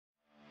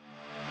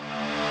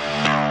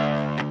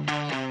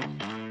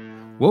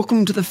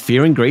Welcome to the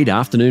Fear and Greed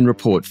Afternoon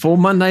Report for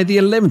Monday, the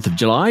 11th of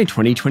July,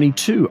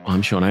 2022.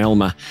 I'm Sean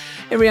Aylmer.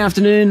 Every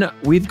afternoon,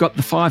 we've got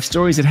the 5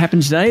 stories that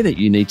happened today that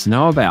you need to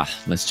know about.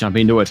 Let's jump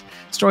into it.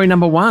 Story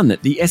number 1,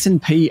 the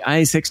S&P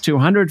ASX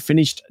 200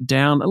 finished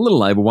down a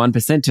little over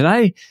 1%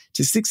 today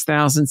to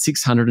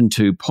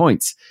 6,602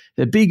 points.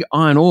 The big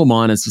iron ore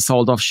miners were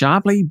sold off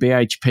sharply.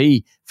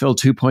 BHP fell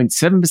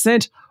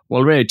 2.7%.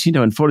 While Rio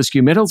Tinto and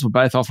Fortescue Metals were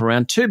both off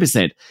around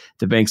 2%.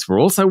 The banks were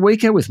also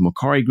weaker, with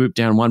Macquarie Group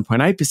down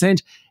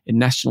 1.8% and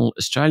National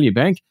Australia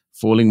Bank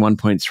falling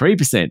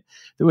 1.3%.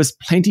 There was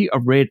plenty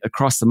of red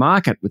across the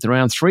market, with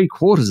around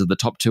 3/4 of the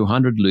top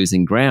 200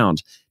 losing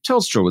ground.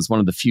 Telstra was one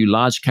of the few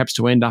large caps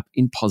to end up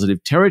in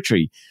positive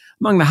territory.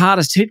 Among the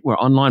hardest hit were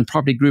online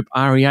property group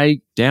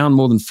REA, down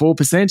more than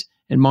 4%,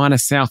 and miner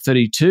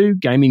South32,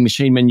 gaming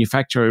machine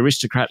manufacturer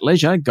Aristocrat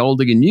Leisure, Gold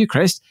Digger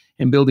Newcrest,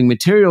 and building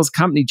materials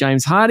company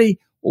James Hardie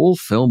all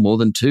fell more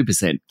than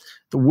 2%.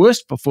 The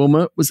worst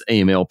performer was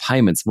EML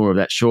Payments, more of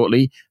that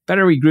shortly.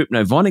 Battery group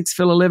Novonix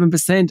fell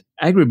 11%.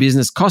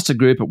 Agribusiness Costa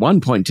Group at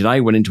one point today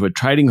went into a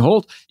trading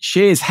halt.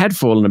 Shares had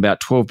fallen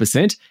about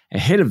 12%.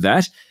 Ahead of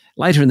that,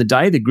 later in the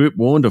day, the group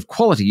warned of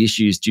quality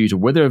issues due to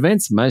weather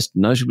events, most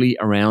notably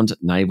around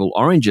navel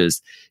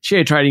oranges.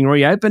 Share trading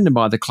reopened, and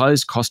by the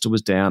close, Costa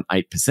was down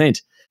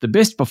 8%. The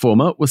best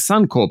performer was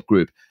Suncorp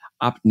Group,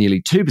 up nearly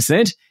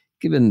 2%.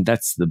 Given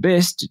that's the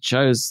best, it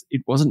shows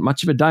it wasn't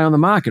much of a day on the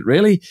market,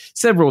 really.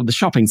 Several of the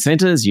shopping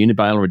centres,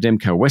 Unibail,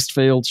 Redemco,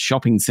 Westfield,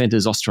 Shopping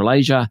Centres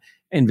Australasia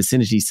and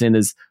Vicinity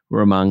Centres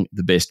were among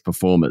the best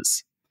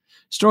performers.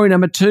 Story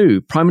number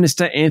 2, Prime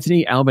Minister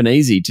Anthony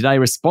Albanese today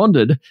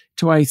responded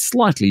to a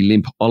slightly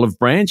limp olive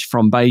branch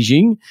from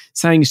Beijing,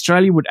 saying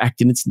Australia would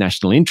act in its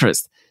national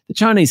interest. The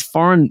Chinese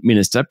foreign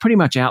minister pretty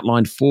much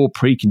outlined 4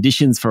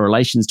 preconditions for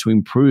relations to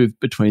improve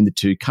between the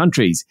two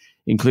countries,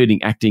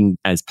 including acting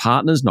as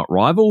partners, not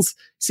rivals,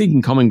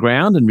 seeking common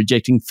ground, and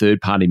rejecting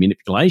third-party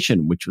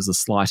manipulation, which was a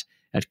slight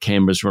at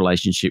Canberra's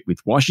relationship with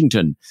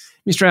Washington.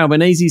 Mr.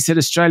 Albanese said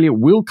Australia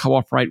will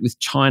cooperate with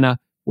China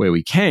where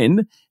we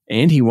can,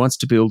 and he wants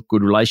to build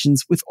good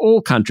relations with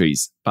all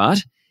countries.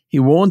 But he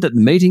warned that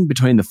the meeting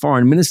between the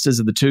foreign ministers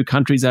of the two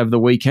countries over the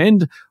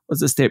weekend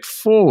was a step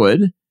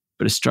forward,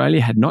 but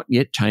Australia had not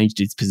yet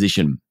changed its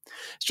position.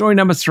 Story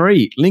number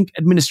 3, Link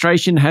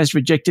Administration has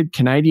rejected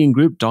Canadian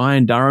group Dye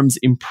 & Durham's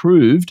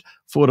improved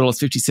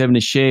 $4.57 a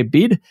share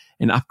bid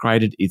and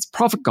upgraded its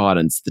profit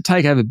guidance. The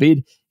takeover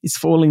bid is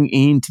falling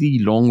into the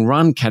long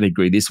run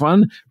category, this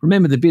one.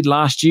 Remember, the bid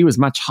last year was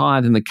much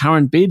higher than the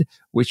current bid,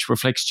 which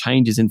reflects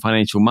changes in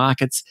financial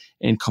markets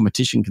and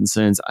competition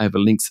concerns over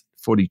Link's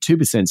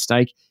 42%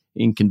 stake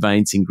in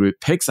conveyancing group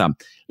PEXA.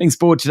 Link's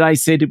board today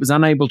said it was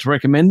unable to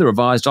recommend the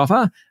revised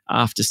offer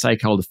after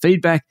stakeholder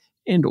feedback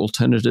and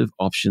alternative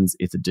options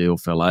if the deal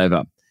fell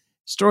over.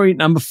 Story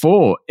number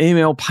 4,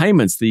 EML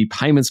Payments, the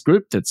payments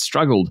group that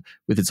struggled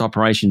with its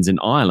operations in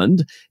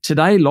Ireland,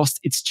 today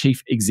lost its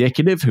chief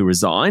executive who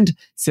resigned,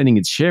 sending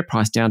its share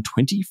price down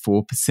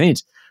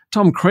 24%.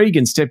 Tom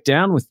Cregan stepped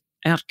down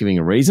without giving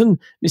a reason.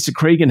 Mr.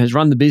 Cregan has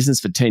run the business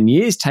for 10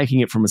 years,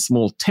 taking it from a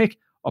small tech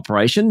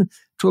operation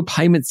to a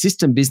payment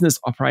system business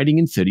operating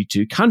in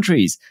 32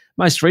 countries.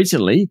 Most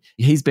recently,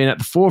 he's been at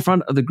the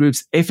forefront of the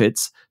group's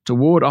efforts to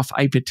ward off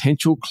a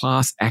potential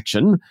class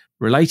action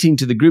relating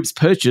to the group's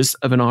purchase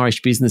of an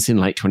Irish business in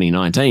late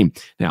 2019.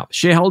 Now,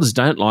 shareholders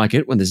don't like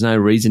it when there's no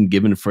reason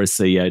given for a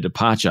CEO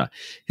departure.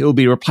 He'll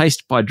be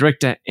replaced by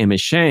director Emma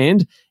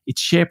Shand.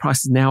 Its share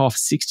price is now off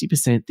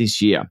 60%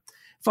 this year.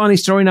 Finally,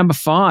 story number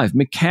 5,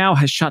 Macau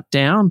has shut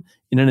down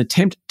in an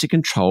attempt to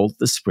control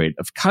the spread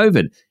of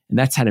COVID, and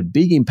that's had a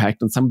big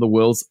impact on some of the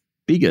world's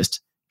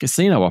biggest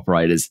casino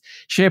operators.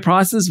 Share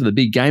prices of the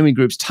big gaming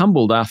groups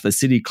tumbled after the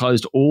city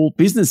closed all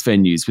business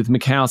venues, with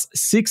Macau's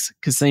 6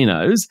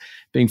 casinos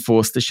being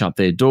forced to shut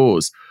their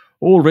doors.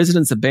 All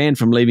residents are banned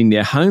from leaving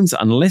their homes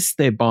unless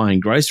they're buying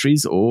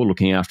groceries or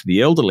looking after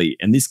the elderly,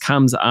 and this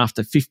comes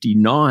after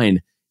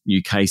 59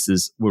 new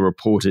cases were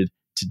reported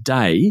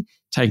today,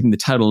 taking the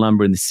total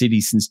number in the city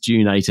since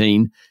June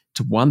 18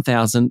 to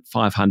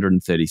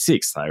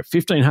 1,536. So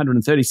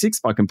 1,536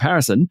 by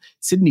comparison,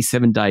 Sydney's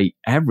 7-day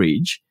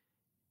average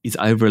is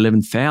over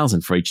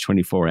 11,000 for each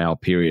 24-hour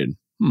period.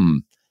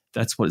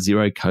 That's what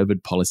zero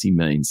COVID policy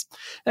means.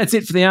 That's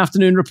it for the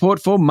afternoon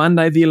report for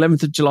Monday, the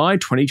 11th of July,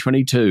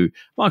 2022.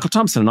 Michael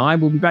Thompson and I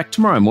will be back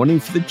tomorrow morning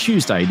for the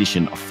Tuesday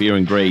edition of Fear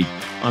and Greed.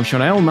 I'm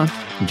Sean Aylmer.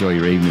 Enjoy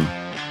your evening.